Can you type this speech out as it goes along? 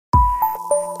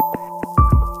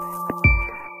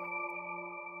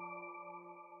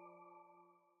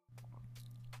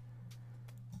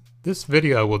This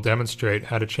video will demonstrate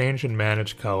how to change and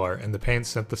manage color in the Paint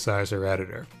Synthesizer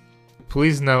editor.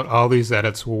 Please note all these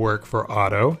edits will work for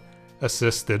auto,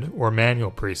 assisted, or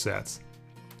manual presets.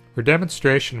 For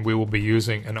demonstration, we will be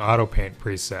using an auto paint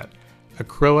preset,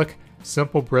 acrylic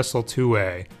simple bristle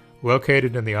 2A,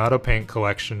 located in the auto paint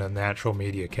collection and natural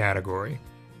media category.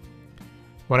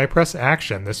 When I press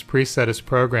action, this preset is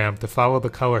programmed to follow the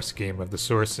color scheme of the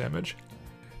source image.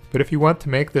 But if you want to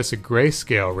make this a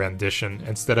grayscale rendition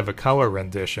instead of a color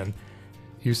rendition,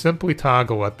 you simply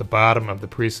toggle at the bottom of the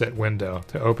preset window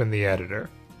to open the editor.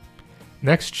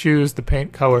 Next, choose the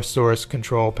Paint Color Source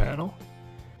control panel.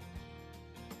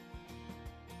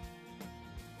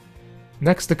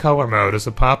 Next to Color Mode is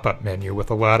a pop-up menu with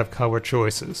a lot of color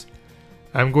choices.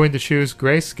 I'm going to choose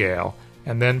Grayscale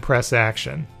and then press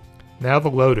Action. Now the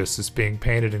lotus is being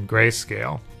painted in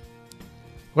grayscale.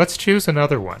 Let's choose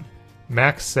another one,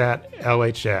 MaxSat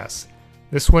LHS.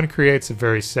 This one creates a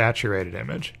very saturated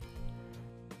image.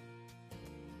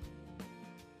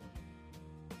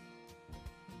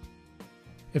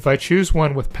 If I choose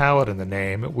one with palette in the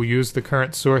name, it will use the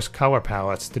current source color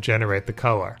palettes to generate the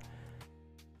color.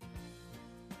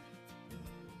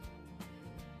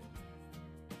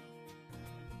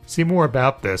 See more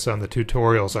about this on the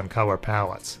tutorials on color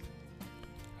palettes.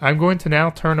 I'm going to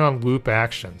now turn on loop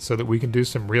action so that we can do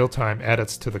some real-time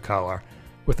edits to the color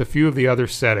with a few of the other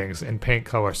settings in Paint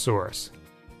Color Source.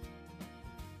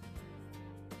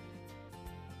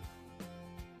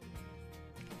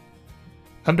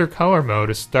 Under Color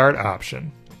Mode is Start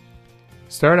Option.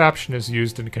 Start Option is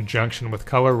used in conjunction with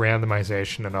color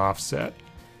randomization and offset.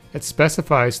 It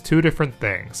specifies two different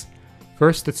things.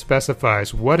 First, it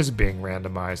specifies what is being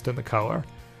randomized in the color.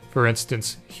 For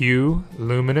instance, hue,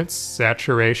 luminance,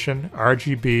 saturation,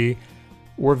 RGB,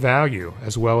 or value,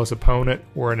 as well as opponent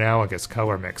or analogous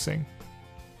color mixing.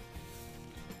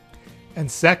 And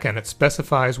second, it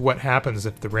specifies what happens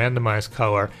if the randomized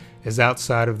color is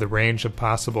outside of the range of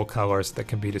possible colors that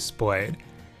can be displayed.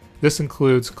 This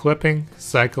includes clipping,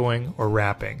 cycling, or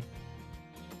wrapping.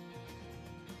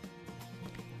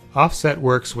 Offset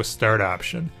works with Start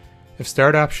Option. If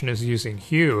Start Option is using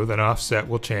hue, then Offset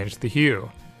will change the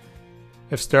hue.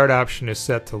 If Start Option is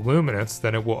set to luminance,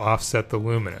 then it will offset the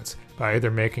luminance by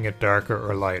either making it darker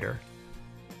or lighter.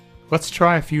 Let's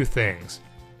try a few things.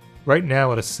 Right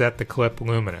now it is set to clip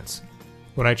luminance.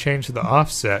 When I change the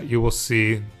offset, you will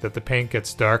see that the paint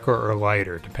gets darker or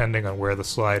lighter depending on where the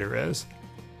slider is.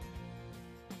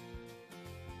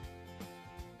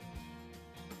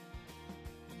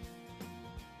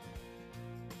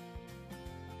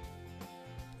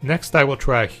 Next, I will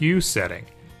try hue setting.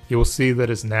 You will see that it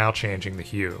is now changing the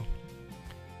hue.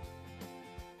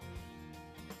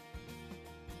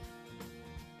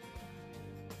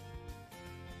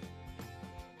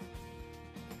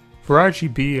 For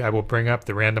RGB, I will bring up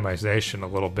the randomization a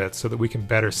little bit so that we can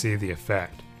better see the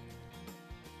effect.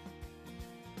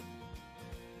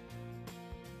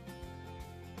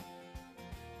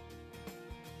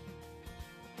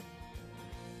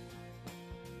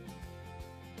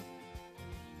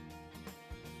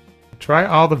 Try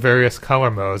all the various color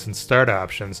modes and start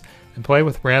options and play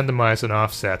with randomize and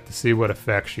offset to see what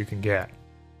effects you can get.